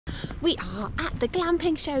We are at the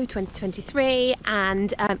Glamping Show 2023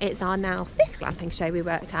 and it's our now 5th Glamping Show we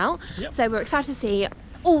worked out. Yep. So we're excited to see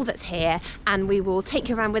all that's here and we will take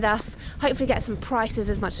you around with us, hopefully get some prices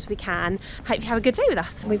as much as we can. Hope you have a good day with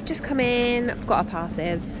us. We've just come in, got our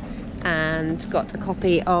passes and got a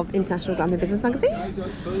copy of International Glamping Business Magazine,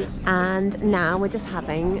 and now we're just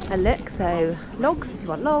having a look. So logs, if you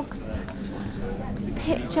want logs,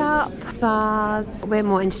 pitch up, spas. We're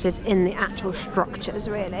more interested in the actual structures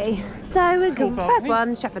really. So we're going first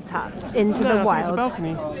one, shepherd's hut into the wild.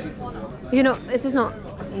 Balcony. You're not, this is not,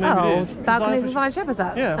 balconies and fine shepherd's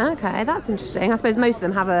huts? Yeah. Okay, that's interesting. I suppose most of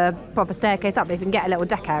them have a proper staircase up, but if you can get a little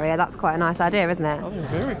deck area, that's quite a nice idea, isn't it? Oh,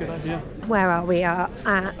 very good idea. Where are we?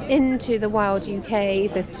 Into the Wild UK,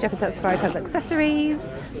 so shepherd's huts, safari tents, accessories.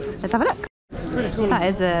 Let's have a look. Really cool. That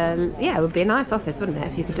is it would be a nice office, wouldn't it,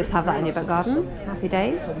 if you could just have that in your back garden. Happy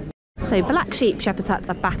days. So Blacksheep shepherd's huts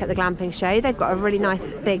are back at the Glamping Show. They've got a really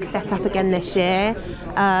nice big setup again this year.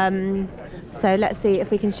 So let's see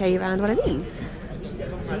if we can show you around one of these.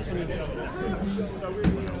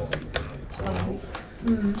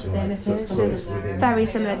 This is very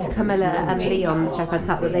similar to Camilla and Leon's shepherd's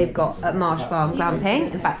hut that they've got at Marsh Farm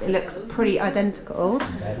Glamping. In fact, it looks pretty identical.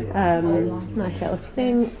 Nice little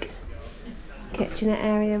sink, kitchenette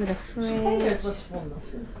area with a fridge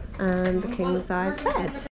and the king size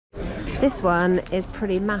bed. This one is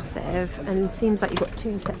pretty massive and seems like you've got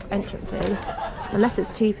 2 separate entrances. Unless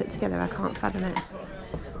it's 2 put together, I can't fathom it.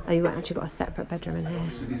 Oh, you've actually got a separate bedroom in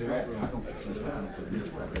here.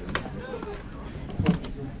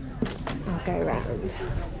 I'll go around.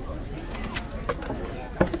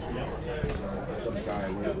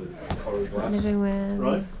 Living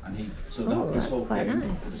room. Oh, that's quite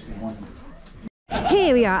nice.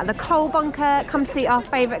 Here we are at the coal bunker. Come to see our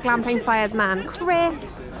favourite glamping fires man, Chris,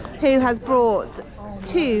 who has brought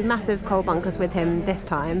 2 massive coal bunkers with him this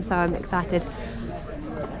time, so I'm excited.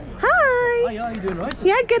 Hi! Hi, are you doing right?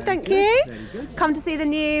 Yeah, good, thank you. Very good. Come to see the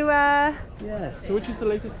new... Yes. So which is the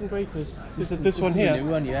latest and greatest? Is it this one here? The new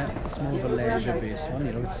one, yeah. It's more of a leisure-based one,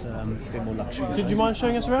 you know, it's a bit more luxury. Did you mind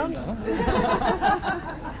showing us around?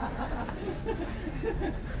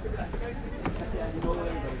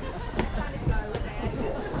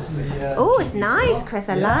 Oh, it's nice, Chris,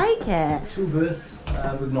 I like it. 2 berths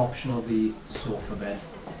with an option of the sofa bed.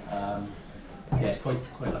 Yeah, it's quite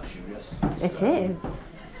luxurious. It is.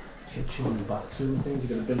 Kitchen and bathroom things,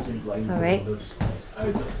 you've got a built-in blinds. Sorry.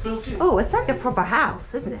 Oh, it's like a proper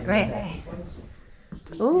house, isn't it, really?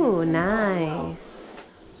 Oh, nice.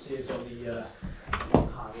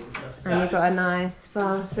 And you've got a nice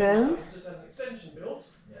bathroom.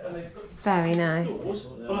 Very nice.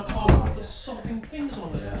 But I can't put the sopping things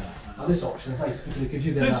on it. And this option is nice because it gives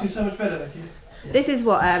you the... This is so much better, thank you. This is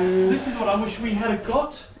what This is what I wish we had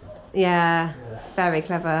got. yeah, very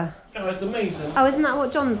clever. Oh, it's amazing. Oh, isn't that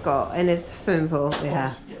what John's got in his swimming pool?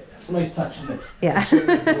 Yeah. It's a nice touch, isn't it? Yeah.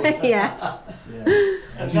 Yeah.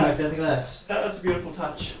 And do you like anything else? That's a beautiful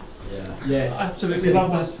touch. Yeah. Yes. Absolutely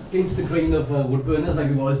love that. Against the grain of wood burners like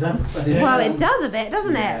we've always done. Well, it does a bit,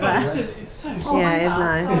 doesn't it? But it's so soft.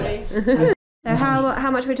 Yeah, it's nice. So how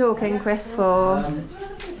much are we talking, Chris, for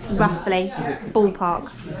roughly ballpark?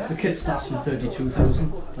 The kit starts from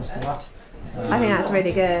 32,000 plus that. I think that's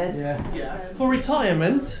really good. Yeah. For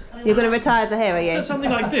retirement, You're going to retire to here, are you? so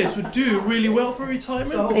something like this would do really well for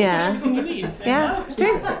retirement. Yeah. Everything you need. Yeah, it's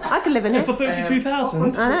true. I could live in And here. for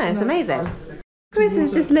 32,000. I know, it's amazing. Chris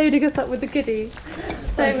is just loading us up with the goodies.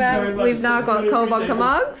 So we've now got coal bunker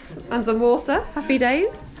mugs and some water. Happy days.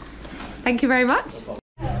 Thank you very much.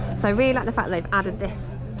 So I really like the fact that they've added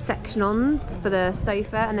this section on for the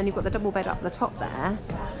sofa, and then you've got the double bed up the top there,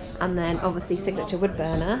 and then obviously signature wood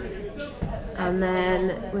burner, and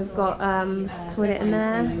then we've got toilet in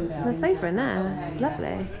there and a sofa in there. It's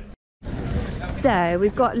lovely. So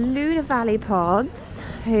we've got Lune Valley Pods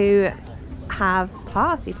who have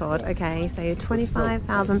party pod. Okay, so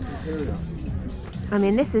 25,000. I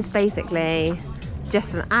mean, this is basically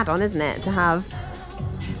just an add-on, isn't it, to have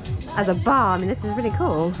as a bar. I mean, this is really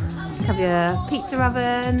cool. You have your pizza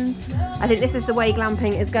oven. I think this is the way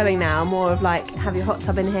glamping is going now, more of like have your hot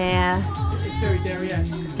tub in here. It's very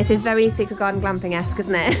dairy-esque. It is very Secret Garden glamping-esque,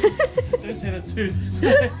 isn't it? Don't say that too.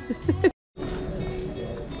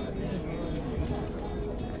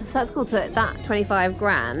 So that's cool. So that 25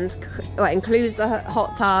 grand includes the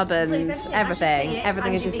hot tub and everything.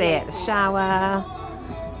 Everything as you see it. The shower.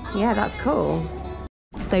 Yeah, that's cool.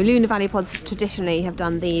 So Lune Valley Pods traditionally have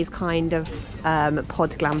done these kind of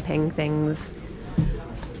pod glamping things.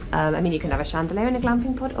 I mean, you can have a chandelier in a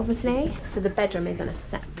glamping pod, obviously. So the bedroom is in a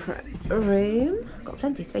separate room. Got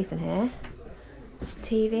plenty of space in here.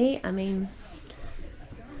 TV, I mean,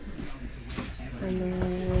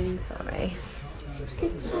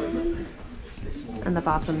 and the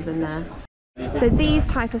bathroom's in there. So these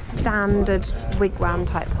type of standard wigwam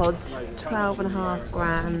type pods, 12.5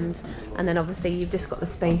 grand, and then obviously you've just got the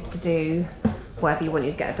space to do whatever you want.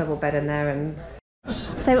 You'd get a double bed in there. And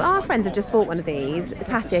so our friends have just bought one of these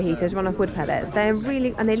patio heaters run off wood pellets. They're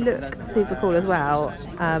really, and they look super cool as well.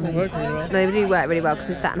 They do work really well because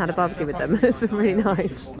we've sat and had a barbecue with them. It's been really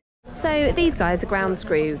nice. So these guys are Ground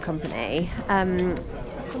Screw Company.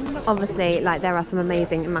 Obviously, like, there are some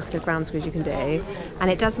amazing massive ground screws you can do, and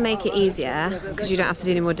it does make it easier because you don't have to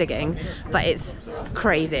do any more digging, but it's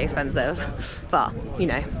crazy expensive, but you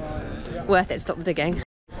know, worth it to stop the digging.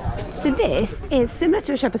 So this is similar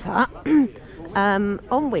to a shepherd's hut,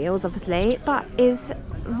 on wheels obviously, but is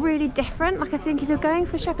really different. Like, I think if you're going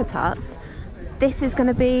for shepherd's huts, this is going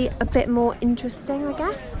to be a bit more interesting, I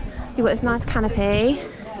guess. You've got this nice canopy.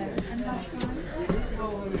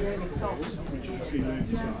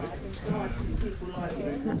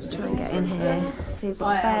 Let's try and get in here. So you've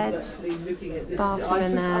got a bed, bathroom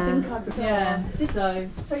in there. Yeah, so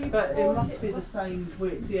but it must be the same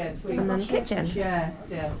width, yes. And then the kitchen. Yes,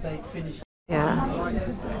 they finished. Yeah.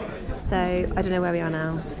 So I don't know where we are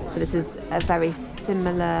now, but this is a very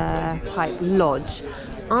similar type lodge.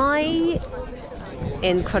 I,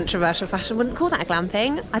 in controversial fashion, wouldn't call that a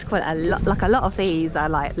glamping. I'd call it a like a lot of these are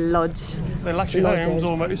like lodge. They're luxury homes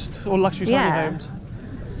almost, or luxury tiny homes.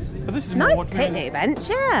 But this is nice more picnic bench,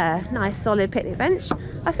 yeah. Nice solid picnic bench.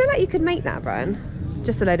 I feel like you could make that, Brian.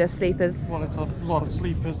 Just a load of sleepers. Well, it's a lot of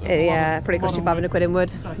sleepers. Yeah, probably cost you 500 quid in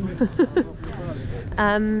wood.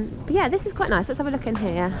 But yeah, this is quite nice. Let's have a look in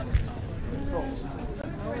here.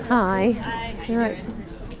 Hi. Hi. Right.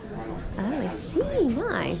 Oh, I see.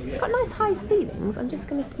 Nice. It's got nice high ceilings. I'm just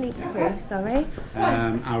going to sneak through. Sorry.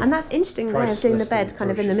 And that's interesting way of doing the bed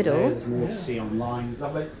kind of in the middle. There's more to see online.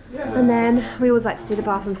 And then we always like to see the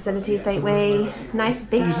bathroom facilities, don't we? Nice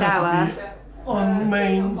big shower. On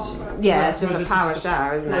mains. Yeah, it's just a power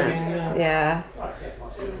shower, isn't it? Yeah.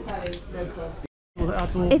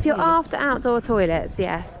 If you're after outdoor toilets,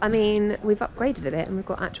 yes. I mean, we've upgraded a bit and we've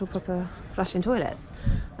got actual proper flushing toilets.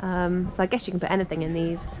 So I guess you can put anything in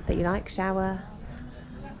these that you like. Shower,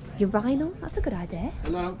 urinal, that's a good idea.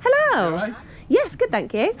 Hello. Hello. All right. Yes, good,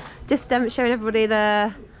 thank you. Just showing everybody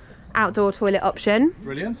the outdoor toilet option.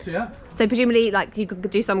 Brilliant, yeah. So presumably, like, you could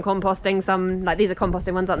do some composting, some, like, these are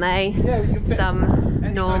composting ones, aren't they? Yeah, we can fit some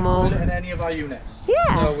any normal. type of toilet in any of our units.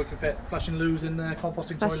 Yeah. So we can fit flushing loos in there,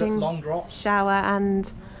 composting Flushing, toilets, long drops. shower, and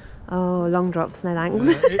oh, long drops, no thanks.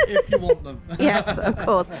 If you want them. Yes, of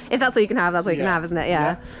course. If that's all you can have, that's all you can have, isn't it?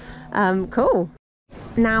 Yeah. Cool.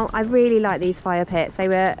 Now, I really like these fire pits. They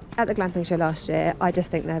were at the glamping show last year. I just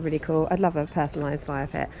think they're really cool. I'd love a personalised fire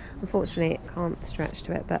pit. Unfortunately, it can't stretch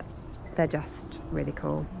to it, but they're just really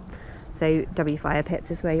cool. So W fire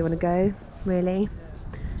pits is where you want to go, really.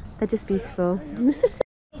 They're just beautiful.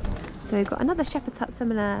 So we've got another shepherd's hut,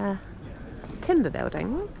 similar timber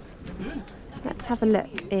buildings. Let's have a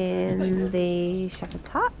look in the shepherd's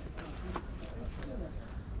hut.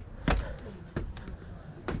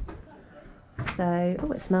 So,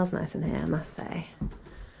 oh, it smells nice in here, I must say.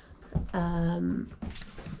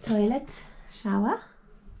 Toilet, shower.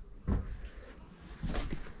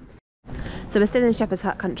 So we're still in Shepherd's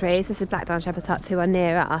Hut country. So this is Blackdown Shepherd's Huts, who are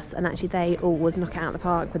near us, and actually they always knock it out of the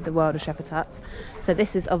park with the world of Shepherd's Huts. So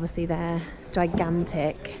this is obviously their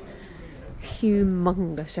gigantic,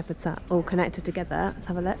 humongous Shepherd's Hut, all connected together. Let's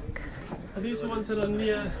have a look. Are these the ones that are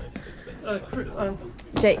near?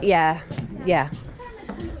 Yeah, yeah.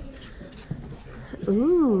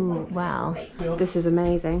 Ooh, wow, this is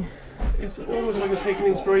amazing. It's almost like it's taking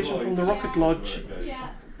inspiration from the Rocket Lodge.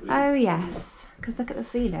 Oh yes, because look at the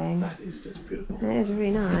ceiling. That is just beautiful. It is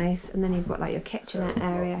really nice. And then you've got like your kitchenette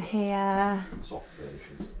area here,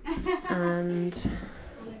 and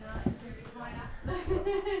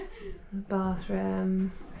the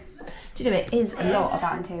bathroom. Do you know, it is a lot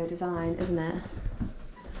about interior design, isn't it?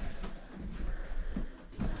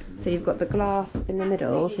 So you've got the glass in the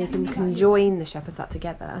middle, so you can conjoin the shepherd's hut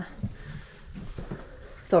together.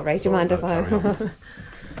 Sorry, do you mind if I...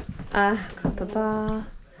 copper bar.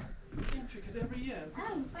 Intricate every year.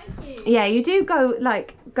 Oh, thank you. Yeah, you do go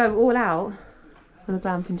all out on the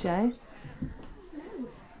glamping show.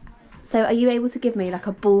 So are you able to give me like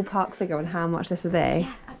a ballpark figure on how much this would be?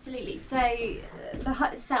 Yeah, absolutely. So the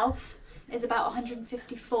hut itself is about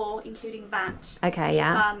 154, including that. Okay,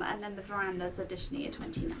 yeah. And then the verandas additionally are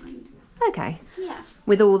 29. Okay. Yeah.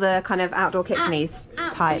 With all the kind of outdoor kitchen-y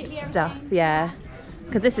type absolutely stuff, everything. yeah.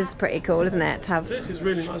 Because this is pretty cool, isn't it? To have, This is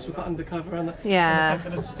really nice with the undercover and the, Yeah. and the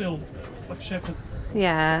fact that it's still like shepherd.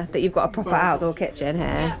 yeah, that you've got a proper outdoor kitchen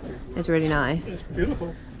here. It's really nice. It's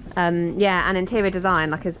beautiful. Yeah, and interior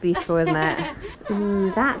design, like, is beautiful, isn't it?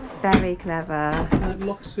 Ooh, that's very clever. And it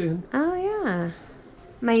locks in. Oh yeah,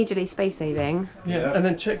 majorly space saving. Yeah, and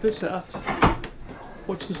then check this out.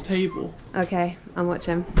 Watch this table. Okay, I'm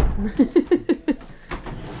watching.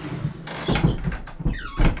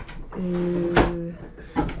 Ooh.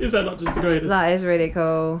 Is that not just the greatest? That is really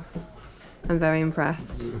cool. I'm very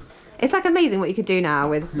impressed. It's like amazing what you could do now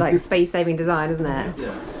with like space saving design, isn't it?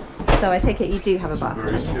 Yeah. So I take it you do have a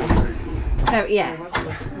bathroom. Oh yes.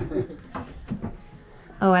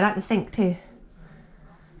 Oh, I like the sink too.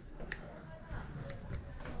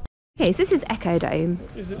 Okay, so this is Echo Dome.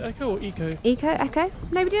 Is it Echo or Eco? Echo?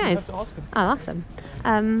 Nobody You knows. have to ask them. I'll ask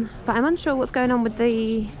them. But I'm unsure what's going on with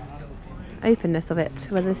the openness of it,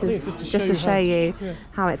 whether this is just to show you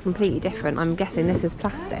how it's completely different. I'm guessing this is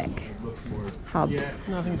plastic hubs.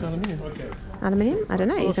 No, I think it's aluminium. Aluminium? I don't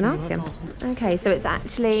know, you can ask him. Okay, so it's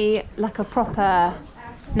actually like a proper,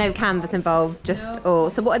 no canvas involved, just all.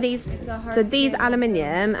 So what are these? So these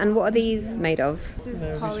aluminium, and what are these made of? This is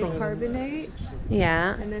polycarbonate,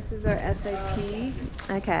 Yeah. and this is our SAP. We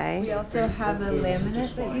Okay. also have a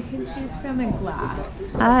laminate that you can choose from, and glass.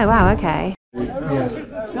 Oh wow, okay. The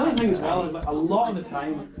other thing as well is like a lot of the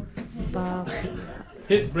time,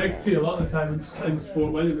 hits break to you a lot of the time in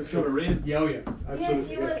sport weather it's going to rain. Yeah, oh yeah,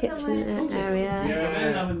 absolutely. Yeah. Kitchen area, And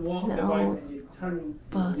then having walked Little about and you turn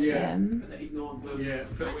bathroom. and then ignore the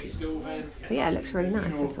put away stove in. But yeah, it looks really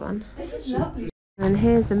nice, this one. And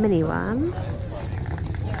here's the mini one.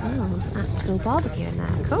 Oh, there's actual barbecue in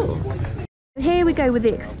there, cool. Here we go with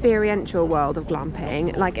the experiential world of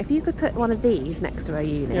glamping. Like, if you could put one of these next to a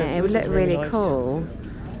unit, Yes, it would this look is really really nice. cool.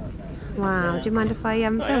 Wow, do you mind if I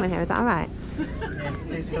film in here? Is that alright?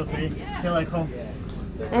 Please feel free. Feel like home.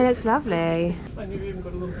 It looks lovely. And you've even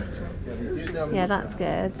got a little picture. Yeah, that's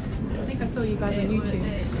good. I think I saw you guys on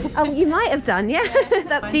YouTube. Oh, you might have done,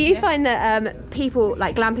 yeah. Do you find that people,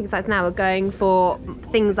 like glamping sites now, are going for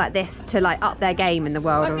things like this to like up their game in the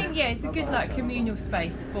world? I think, yeah, it's a good like communal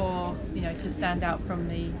space for, you know, to stand out from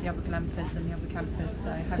the other glampers and the other campers.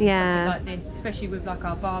 So having Yeah. something like this, especially with like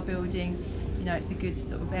our bar building, you know, it's a good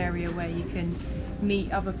sort of area where you can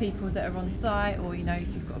meet other people that are on site, or, you know, if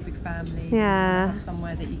you've got a big family, Yeah. have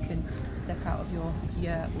somewhere that you can step out of your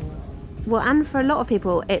yurt or. Well, and for a lot of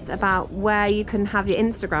people, it's about where you can have your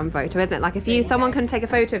Instagram photo, isn't it? Like if someone can take a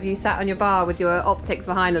photo of you sat on your bar with your optics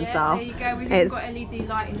behind and stuff. There you go. We've It's- got LED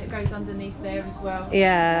lighting that goes underneath there as well.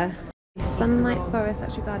 Yeah. Sunlight Forest,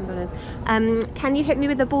 actual garden builders. Can you hit me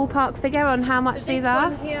with a ballpark figure on how much So these this are?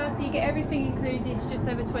 one here, so you get everything included, it's just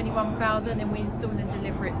over 21,000, and we install and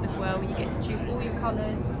deliver it as well. You get to choose all your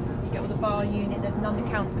colours, you get all the bar unit, there's an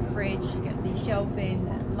under-counter fridge, you get the shelving,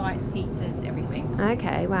 lights, heaters, everything.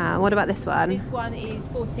 Okay, wow. What about this one? This one is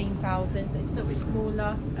 14,000, so it's a little bit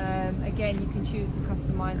smaller. Again, you can choose to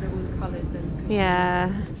customise all the colours and cushions.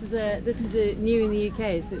 Yeah. This is a new in the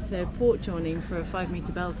UK, so it's a porch awning for a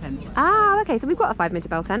 5-metre bell tent. Ah, okay. So we've got a 5-metre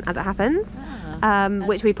bell tent, as it happens,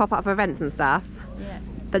 which we pop up for events and stuff. Yeah.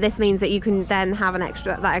 But this means that you can then have that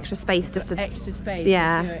extra space just to. Extra space.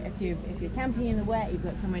 Yeah. If you're camping in the wet, you've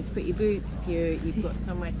got somewhere to put your boots. You've got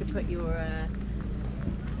somewhere to put your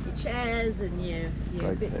chairs and your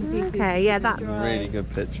bits and pieces. Okay, yeah, that's Really good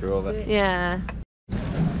picture of it. yeah.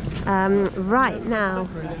 Right now,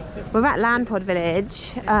 we're at Landpod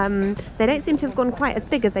Village. They don't seem to have gone quite as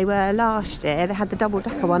big as they were last year. They had the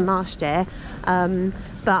double-decker one last year,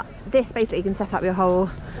 but this basically you can set up your whole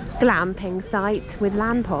glamping site with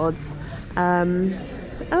land pods.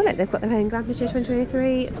 Oh look, they've got their own Glamping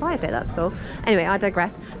 2023 fire pit, that's cool. Anyway, I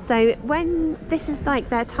digress. So when this is like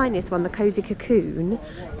their tiniest one, the Cozy Cocoon,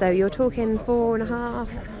 so you're talking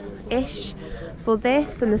 4.5-ish for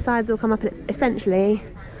this, and the sides will come up and it's essentially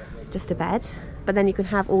just a bed, but then you can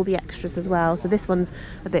have all the extras as well. So this one's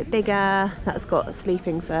a bit bigger, that's got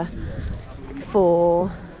sleeping for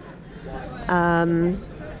 4, and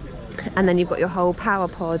then you've got your whole power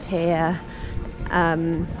pod here,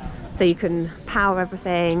 so you can power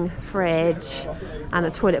everything, fridge and a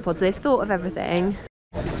toilet pod. So they've thought of everything.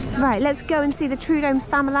 Right, let's go and see the True Domes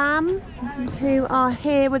Famalam, who are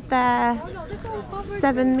here with their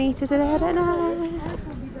 7-metre today. I don't know.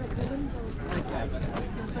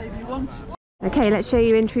 Okay, let's show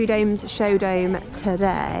you in True Domes Show Dome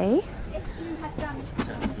today.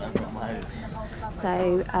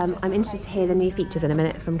 So I'm interested to hear the new features in a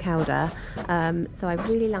minute from Calder. So I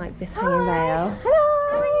really like this hanging veil. Hello,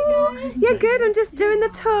 how are you guys? Yeah, good. I'm just doing the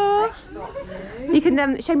tour. You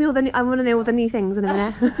can show me all the new, I want to know all the new things in a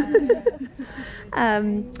minute.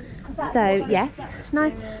 So yes,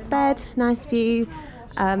 nice bed, nice view.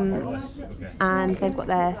 And they've got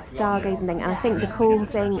their stargazing thing, and I think the cool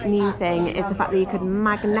new thing is the fact that you could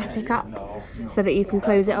magnetic up so that you can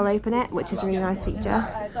close it or open it, which is a really nice feature.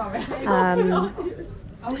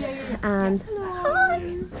 And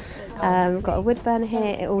we've got a wood burner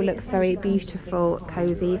here. It all looks very beautiful,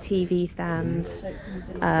 cosy. TV stand,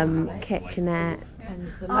 kitchenette,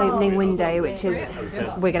 opening window, which is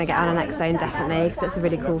we're going to get on our next stone definitely because it's a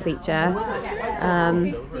really cool feature.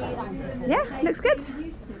 Yeah, looks good.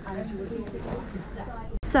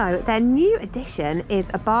 So their new addition is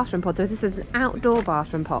a bathroom pod. So this is an outdoor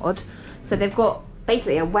bathroom pod. So they've got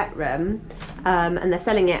basically a wet room, and they're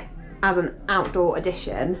selling it as an outdoor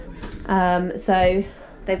addition. So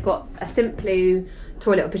they've got a Simplu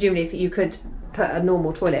toilet, or presumably if you could put a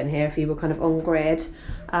normal toilet in here if you were kind of on grid.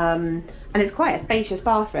 And it's quite a spacious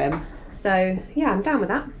bathroom. So yeah, I'm down with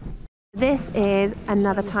that. This is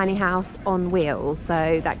another tiny house on wheels,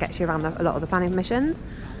 so that gets you around a lot of the planning permissions.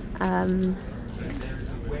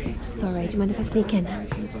 Sorry, do you mind if I sneak in?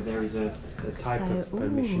 There is a type of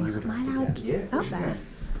permission you would am I allowed up there?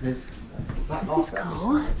 This is cool. So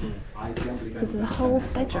there's a whole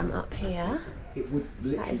bedroom up here.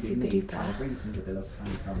 That is super duper.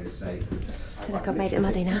 Look, I've made it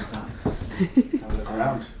muddy now.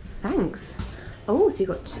 Thanks. Oh, so you've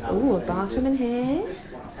got a bathroom in here.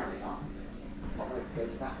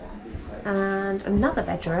 And another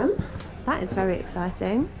bedroom. That is very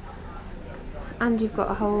exciting. And you've got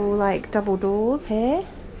a whole like double doors here.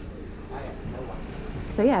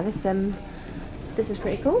 So yeah, this is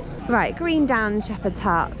pretty cool. Right, Greendown Shepherd's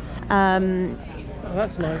Hut. Oh,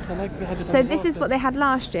 that's nice. I like the so this is what they had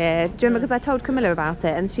last year. Do you remember? Because I told Camilla about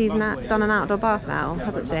it, and she's done an outdoor bath now,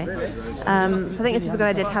 hasn't she? So I think this is a good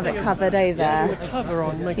idea to have it covered over. Cover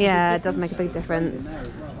on makes it does make a big difference.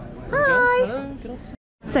 Hi.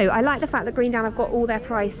 So I like the fact that Greendown have got all their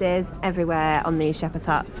prices everywhere on these Shepherd's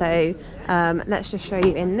Huts. So let's just show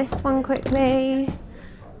you in this one quickly.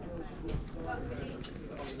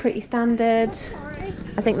 It's pretty standard.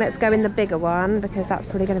 I think let's go in the bigger one because that's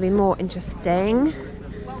probably going to be more interesting.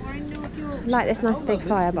 I like this nice big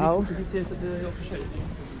fire bowl.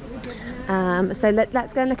 So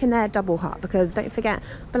let's go and look in their double hut, because don't forget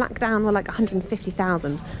Blackdown were like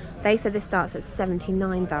 150,000. They said this starts at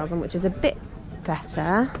 79,000, which is a bit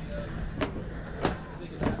better.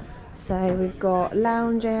 So we've got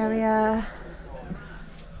lounge area,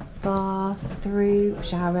 bathroom,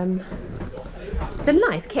 shower room. It's a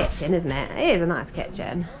nice kitchen, isn't it? It is a nice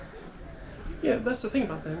kitchen. Yeah, that's the thing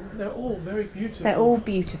about them. They're all very beautiful. They're all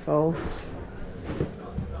beautiful.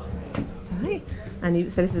 Sorry.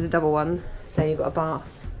 And so this is a double one. So you've got a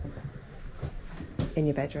bath in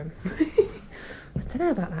your bedroom. I don't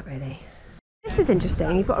know about that really. This is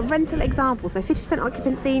interesting. You've got a rental example. So 50%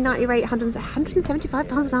 occupancy, 90 rate,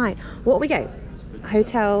 £175 a night. What we go?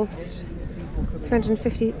 Hotel,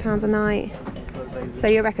 £350 a night. So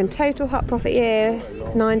you reckon total hut profit year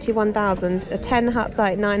 91,000, a 10 hut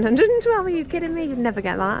site 912. Are you kidding me? You'd never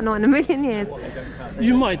get that, not in a million years.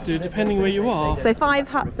 You might do, depending where you are. So 5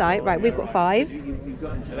 hut site, right? We've got 5.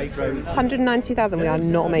 192,000. We are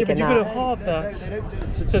not making that. You've got to halve that.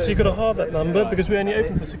 So you've got to halve that number because we're only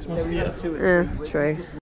open for 6 months a year. True.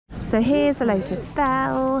 So here's the Lotus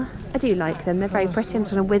Belle. I do like them. They're very pretty. I'm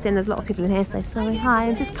trying to whiz in. There's a lot of people in here, so sorry. Hi,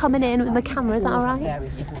 I'm just coming in with my camera. Is that all right?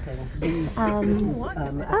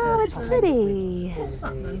 Oh, it's pretty.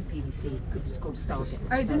 Oh,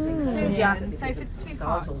 this is yeah. So if it's 2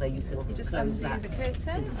 parts, you just undo the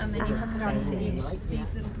curtain and then you come around to these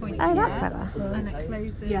little points. Oh, that's clever. And it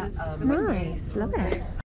closes. Nice, love it.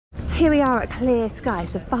 Here we are at Clear Sky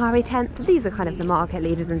Safari Tents. These are kind of the market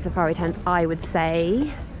leaders in safari tents, I would say,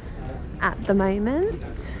 at the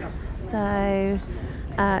moment. So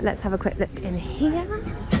let's have a quick look in here.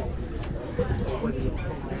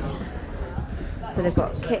 So they've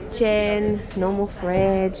got kitchen, normal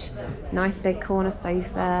fridge, nice big corner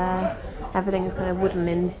sofa. Everything is kind of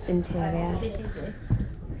wooden interior.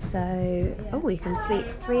 So, oh, you can sleep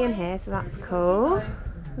 3 in here, so that's cool.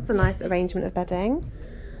 That's a nice arrangement of bedding.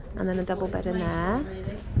 And then a double bed in there.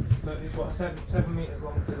 So it's what, 7 metres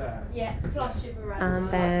long to there? Yeah, plus and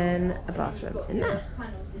then a bathroom in there.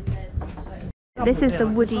 This is the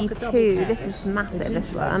Woody 2. This is massive,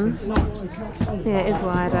 this one. Yeah, it is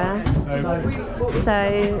wider. So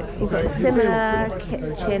you've got a similar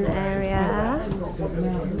kitchen area.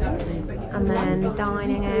 And then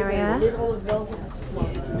dining area.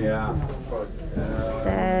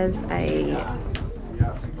 There's a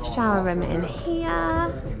shower room in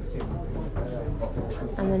here.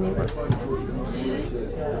 And then you've got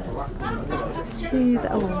two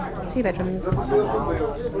bedrooms. I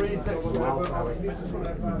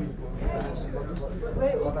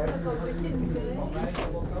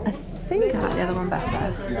think I like the other one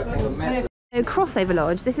better. So Crossover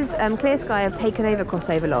Lodge, this is Clear Sky have taken over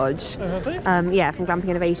Crossover Lodge, yeah, from Glamping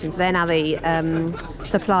Innovations. So they're now the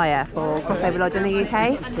supplier for Crossover Lodge in the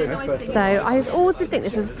UK. So I always did think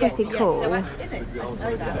this was pretty cool. We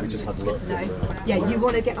just had a look. Yeah, you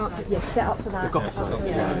want to get up, get up to that.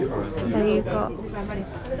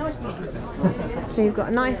 So you've got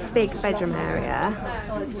a nice big bedroom area.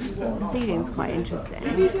 The ceiling's quite interesting.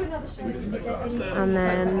 And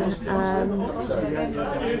then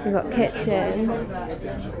you've got kitchen.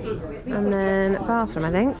 And then bathroom, I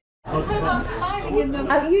think.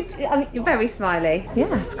 You're very smiley.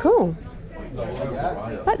 Yeah, it's cool.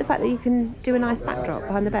 I like the fact that you can do a nice backdrop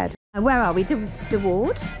behind the bed. Where are we? De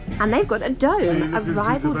Waard, and they've got a dome, a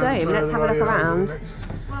rival dome. Let's have a look around.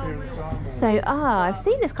 So, I've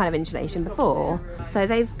seen this kind of insulation before. So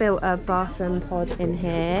they've built a bathroom pod in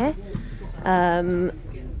here. And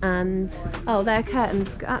oh, their curtains.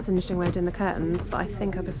 That's an interesting way of doing the curtains, but I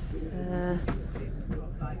think I prefer.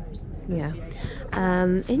 Yeah.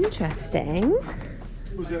 Interesting.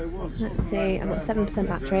 Let's see. I've got 7%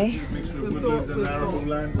 battery.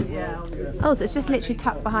 Oh, so it's just literally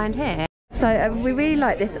tucked behind here. So we really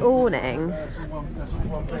like this awning. Oh,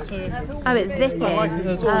 it's zipping. I like it.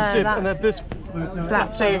 It's all zip, and then this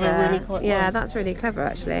flaps over. Really quite nice. That's really clever,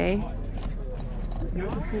 actually.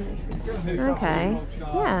 Okay.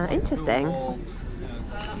 Yeah, interesting.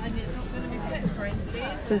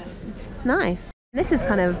 This is nice. This is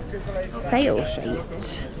kind of sail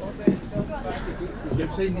shaped.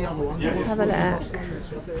 Let's have a look.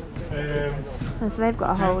 Oh, so they've got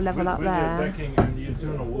a whole level up there. Decking and the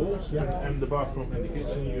internal walls, and the bathroom and the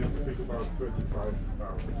kitchen, you have to think about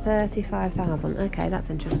 35,000. 35,000. Okay, that's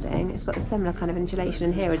interesting. It's got a similar kind of insulation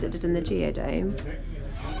in here as it did in the Geodome.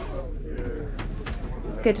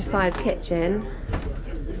 Good sized kitchen.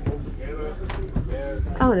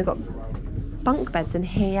 Oh, and they've got bunk beds in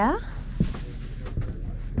here.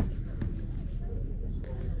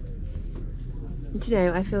 Do you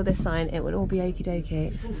know, I feel this sign, it will all be okie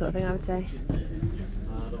dokie. It's the sort of thing I would say.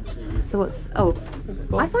 So what's, oh,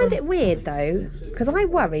 I find it weird though, because I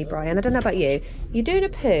worry, Brian, I don't know about you, you're doing a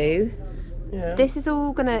poo, this is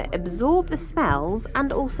all going to absorb the smells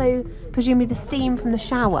and also presumably the steam from the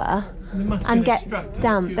shower and get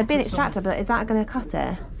damp. They're being extracted, but is that going to cut it?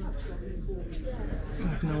 I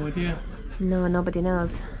have no idea. No, nobody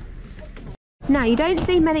knows. Now, you don't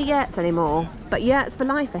see many yurts anymore, but Yurts for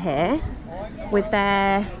Life are here with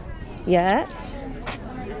their yurt.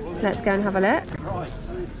 Let's go and have a look.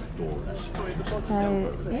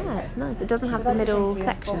 So yeah, it's nice. It doesn't have the middle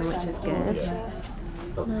section, which is good.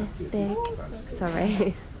 Nice big.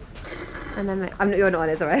 Sorry. And then you're not on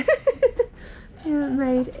it, sorry.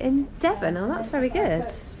 Made in Devon. Oh, that's very good.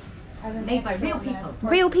 Made by real people.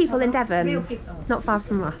 Real people in Devon. Real people. Not far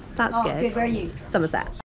from us. That's good. Good. Where are you? Somerset.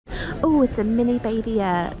 Oh, it's a mini baby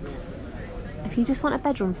yurt. If you just want a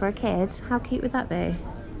bedroom for a kid, how cute would that be?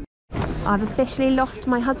 I've officially lost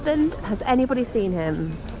my husband. Has anybody seen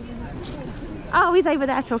him? Oh, he's over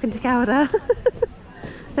there talking to Calder.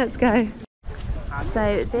 Let's go.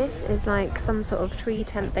 So this is like some sort of tree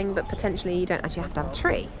tent thing, but potentially you don't actually have to have a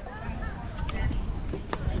tree.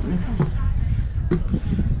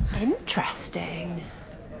 Interesting.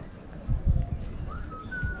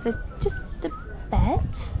 So just a bed.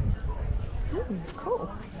 Cool.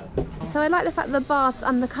 So I like the fact that the bath's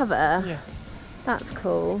under cover. Yeah. That's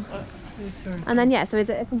cool. And then yeah, so is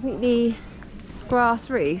it a completely grass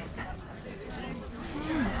roof?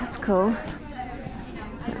 Yeah, that's cool.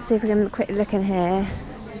 Let's see if we can quick look in here.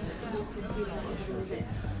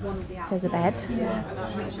 There's a bed. We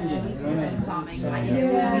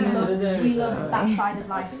love that side of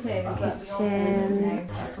life too. Kitchen.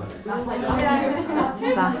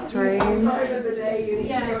 Bathroom.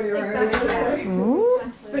 Ooh.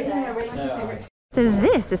 So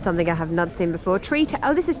this is something I have not seen before.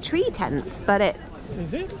 Oh, this is tree tents, but it's...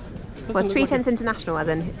 Is it? Well, it's Tree Tents International, as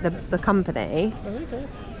in the company.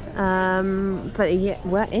 But yeah,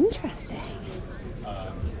 we're interesting.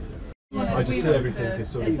 I just see everything is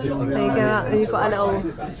sort of different. So you go out and you've got a little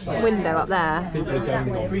window up there. People are going on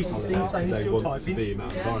they want to be in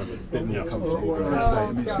that environment, a bit more comfortable than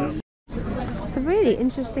they say. It's a really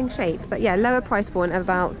interesting shape, but yeah, lower price point of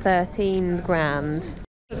about 13 grand.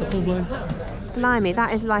 That's a full blown. Blimey,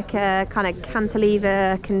 that is like a kind of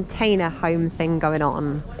cantilever container home thing going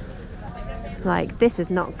on. Like, this is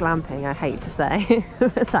not glamping, I hate to say.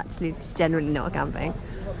 It's actually just generally not camping.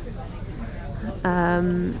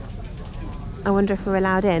 I wonder if we're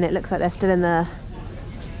allowed in. It looks like they're still in the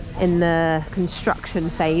construction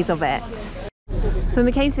phase of it. So when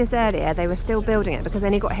we came to this earlier, they were still building it because they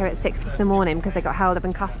only got here at 6 in the morning because they got held up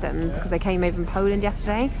in customs because they came over from Poland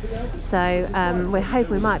yesterday. So we're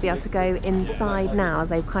hoping we might be able to go inside now as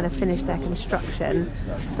they've kind of finished their construction.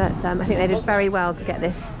 But I think they did very well to get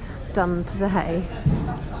this done today.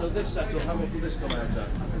 So this setup, how much will this come out at?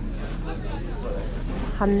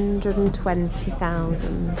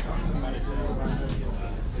 120,000.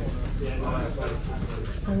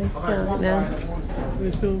 Are they still? No.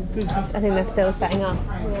 I think they're still setting up.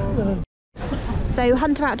 So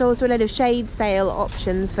Hunter Outdoors do a load of shade sail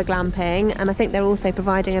options for glamping, and I think they're also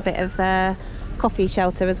providing a bit of coffee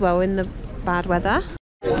shelter as well in the bad weather.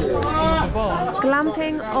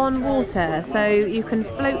 Glamping on water, so you can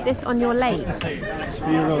float this on your lake.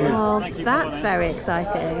 Oh, that's very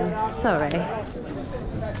exciting. Sorry.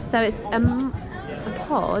 So it's a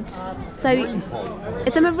pod. So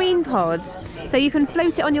it's a marine pod. So you can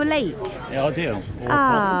float it on your lake. Yeah, ideal. Or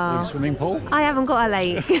a swimming pool. I haven't got a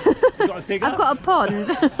lake. I've got a pond.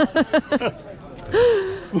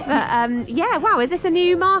 But yeah, wow, is this a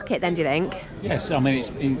new market then, do you think? Yes, I mean it's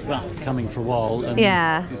been coming for a while, and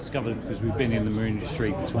yeah, discovered because we've been in the marine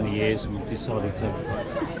industry for 20 years and we've decided to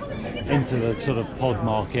enter the sort of pod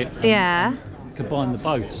market. Yeah. Combine the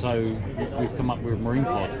both, so we've come up with a marine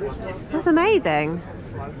pod. That's amazing.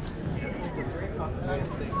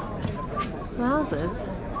 Wowzers.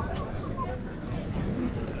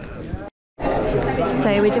 So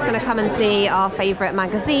we're just going to come and see our favourite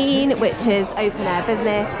magazine, which is Open Air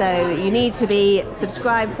Business. So you need to be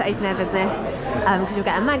subscribed to Open Air Business because you'll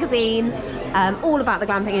get a magazine all about the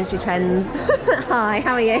glamping industry trends. Hi,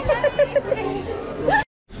 how are you?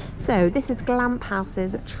 So this is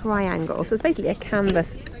Glampouse's Triangle. So it's basically a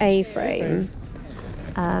canvas A-frame,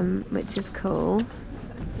 which is cool.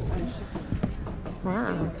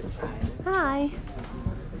 Wow. Hi.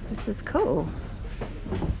 This is cool.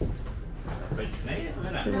 So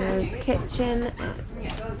there's kitchen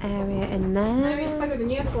area in there.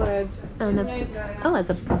 And oh, there's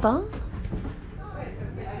a bar.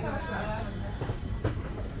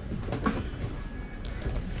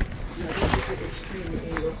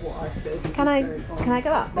 Can I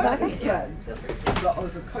go up? Is that okay?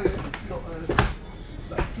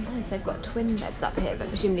 Nice, they've got twin beds up here, but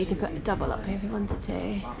presumably you can put a double up here if you wanted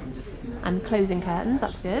to. And closing curtains,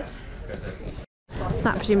 that's good.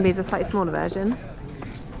 That presumably is a slightly smaller version.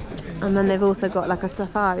 And then they've also got like a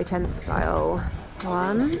safari tent style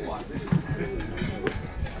one,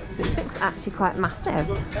 which looks actually quite massive.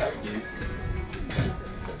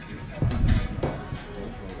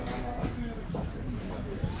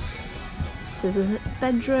 So this is a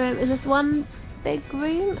bedroom. Is this one big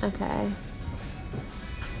room? Okay.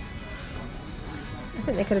 I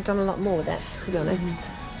think they could have done a lot more with it, to be honest.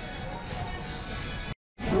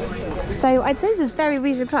 So I'd say this is very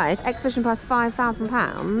reasonably priced. Exhibition price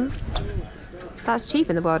 £5,000. That's cheap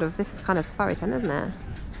in the world of this kind of safari tent, isn't it?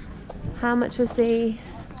 How much was the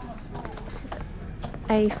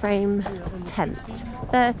A-frame tent?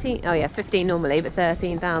 13. Oh yeah, 15 normally, but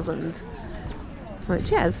 13,000.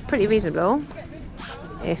 Which yeah, is pretty reasonable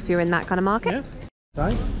if you're in that kind of market.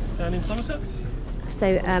 Yeah. Down in Somerset.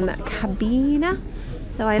 So cabina.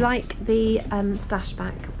 So I like the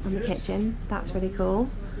splashback on the kitchen. That's really cool.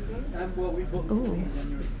 Ooh.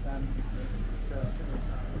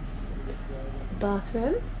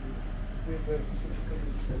 Bathroom. Do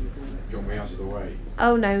you want me out of the way?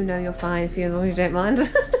 Oh no, you're fine if you don't mind. I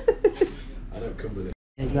don't come with it.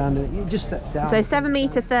 It just steps down. So 7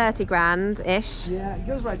 metre, 30 grand ish. Yeah, it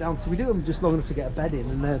goes right down. So we do them just long enough to get a bed in,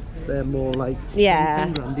 and they're more like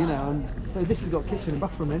 10 grand, you know. And so this has got kitchen and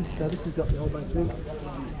bathroom in. So this has got the whole bathroom.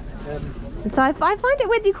 So I find it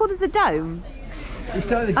weird you call this a dome. It's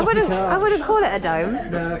kind of the I wouldn't call it a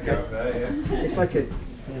dome. No, okay. It's like a.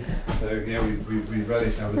 So yeah, we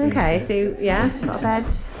relish how the Okay, so yeah, got a bed.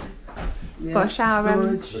 Yeah, got a shower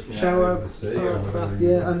room. Shower, bath,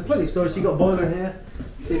 yeah, and plenty of storage. So you got a boiler in here.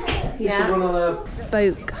 So this will run on a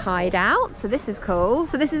spoke hideout. So this is cool.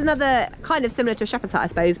 So this is another kind of similar to a shepherd's hut, I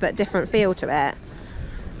suppose, but different feel to it.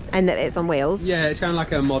 And that it's on wheels. Yeah, it's kind of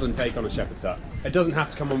like a modern take on a shepherd's hut. It doesn't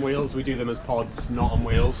have to come on wheels. We do them as pods, not on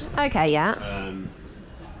wheels. Okay, yeah.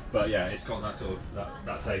 But yeah, it's got that sort of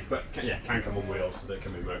that take. But yeah, can come on wheels so that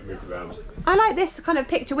can be moved around. I like this kind of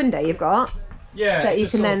picture window you've got. Yeah, that you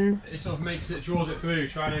can then. It sort of draws it through,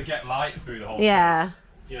 trying to get light through the whole space.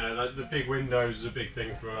 You know, the big windows is a big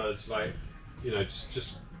thing for us. Like, you know,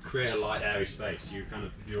 just create a light, airy space. You kind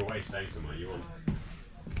of, if you're away staying somewhere, you want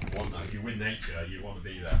that. If you're with nature, you want to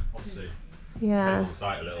be there. Obviously, depends on the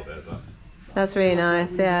site a little bit, but. That's really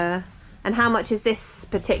nice, yeah. And how much is this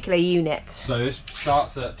particular unit? So this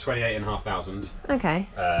starts at 28,500. Okay.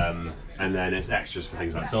 And then it's extras for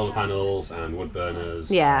things like solar panels and wood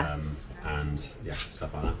burners. Yeah. And yeah,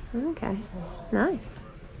 stuff like that. Okay, nice.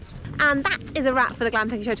 And that is a wrap for the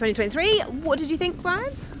Glamping Show 2023. What did you think,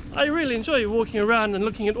 Brian? I really enjoy walking around and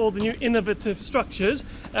looking at all the new innovative structures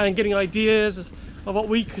and getting ideas of what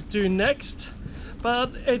we could do next.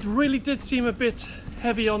 But it really did seem a bit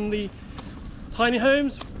heavy on the tiny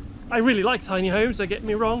homes. I really like tiny homes, don't get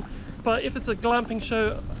me wrong, but if it's a glamping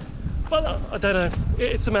show, well, I don't know,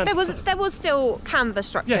 it's semantics. There was still canvas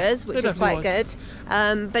structures, which is quite good,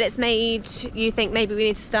 but it's made you think maybe we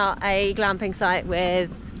need to start a glamping site with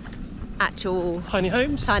actual tiny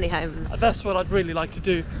homes. That's what I'd really like to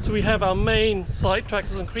do. So we have our main site,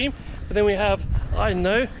 Tractors and Cream, but then we have, I don't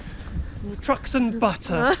know, Trucks and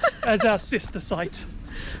Butter as our sister site.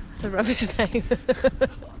 That's a rubbish name.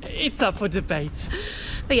 It's up for debate.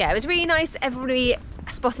 But yeah, it was really nice. Everybody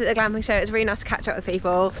spotted at the glamping show. It was really nice to catch up with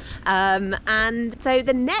people. And so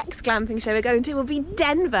the next glamping show we're going to will be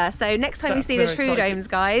Denver. So next time we see the True Domes,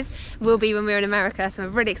 guys, will be when we're in America. So we're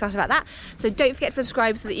really excited about that. So don't forget to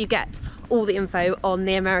subscribe so that you get all the info on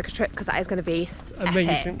the America trip, because that is going to be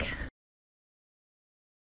amazing. Epic.